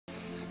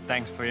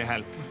Thanks for your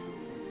help.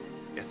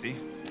 Jesse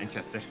and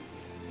Chester.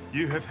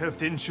 You have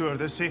helped ensure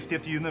the safety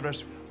of the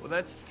universe. Well,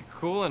 that's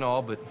cool and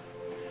all, but...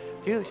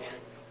 Dude,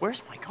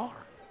 where's my car?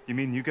 You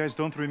mean you guys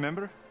don't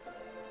remember?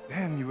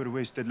 Damn, you were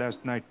wasted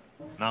last night.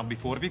 Now,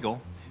 before we go,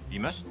 we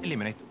must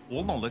eliminate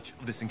all knowledge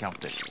of this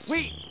encounter.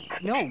 Wait!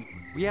 No,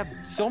 we have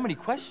so many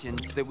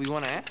questions that we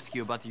want to ask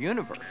you about the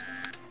universe.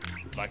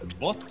 Like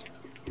what?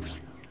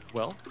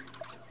 Well...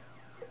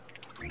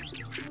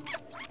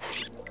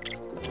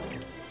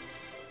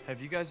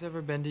 Have you guys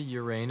ever been to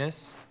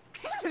Uranus?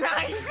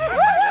 Nice!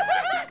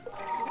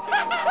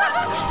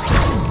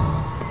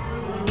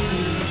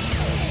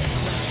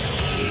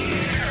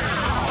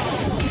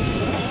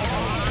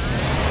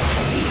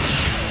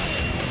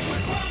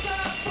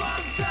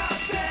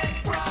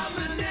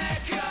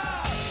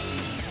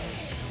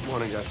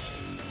 Morning, guys.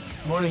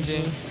 Morning,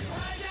 Gene.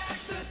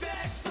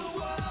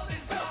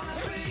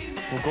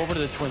 We'll go over to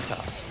the twins'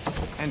 house.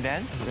 And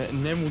then?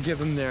 And then we'll give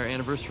them their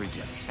anniversary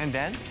gifts. And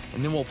then?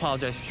 And then we'll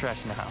apologize for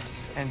trashing the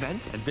house. And then?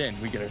 And then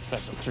we get our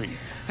special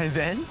treats. And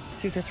then?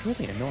 Dude, that's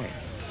really annoying.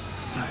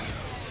 Sorry.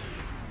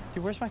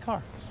 Dude, where's my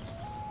car?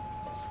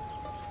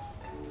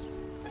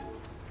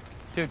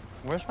 Dude,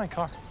 where's my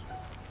car?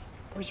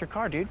 Where's your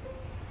car, dude?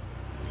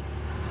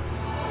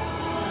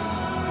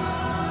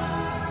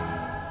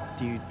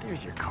 Dude,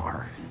 there's your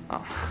car.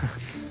 Oh.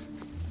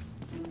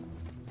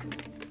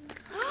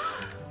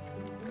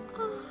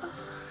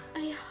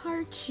 I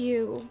heart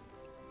you.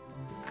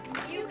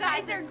 You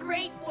guys are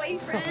great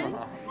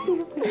boyfriends.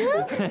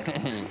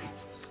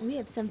 We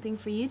have something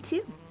for you,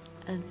 too.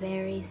 A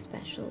very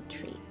special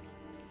treat.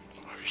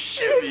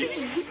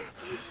 Shitty!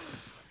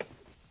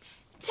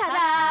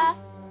 Ta-da!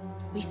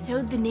 We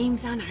sewed the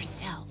names on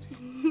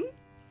ourselves.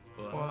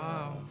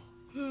 Wow.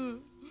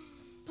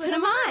 Put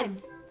them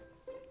on.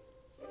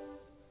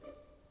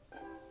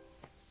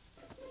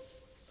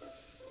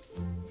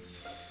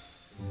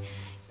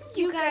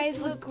 You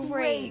guys look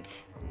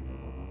great.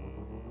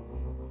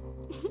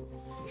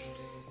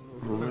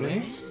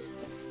 Nice.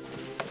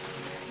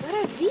 What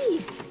are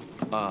these?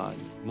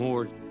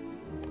 More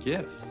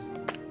gifts.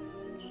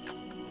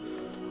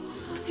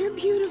 Oh, they're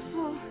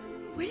beautiful.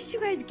 Where did you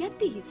guys get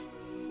these?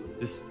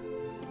 This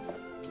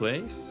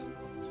place?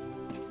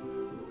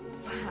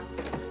 Wow.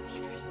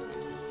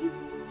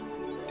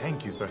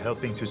 Thank you for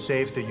helping to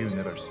save the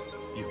universe.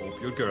 You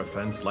hope your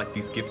girlfriends like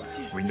these gifts.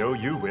 We know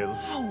you will.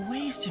 How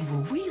wasted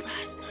were we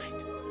last night?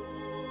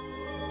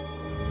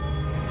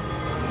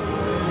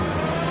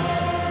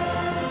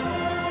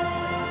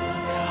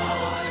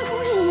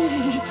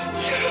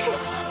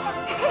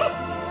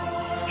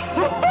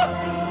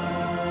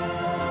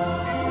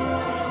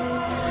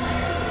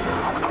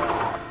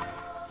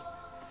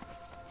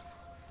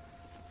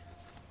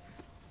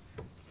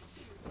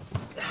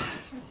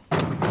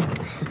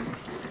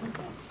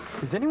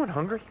 Is anyone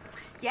hungry?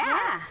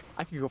 Yeah,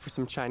 I could go for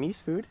some Chinese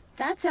food.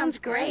 that sounds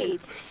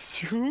great.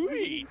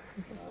 Sweet.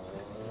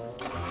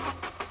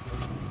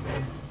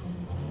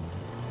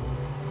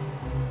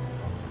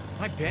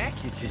 My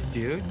packages,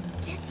 dude.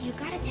 Jesse, you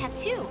got a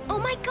tattoo. Oh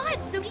my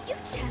God, so do you,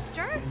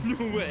 Chester.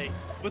 No way.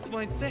 What's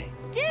mine say?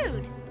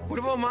 Dude, What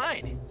about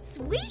mine?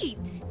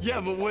 sweet.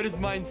 Yeah, but what does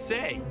mine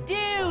say?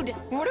 Dude,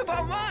 What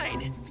about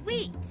mine?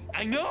 sweet.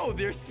 I know,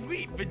 they're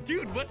sweet, but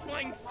dude, what's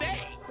mine say?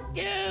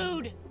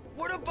 Dude,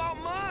 What about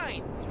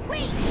mine?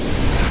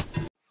 sweet.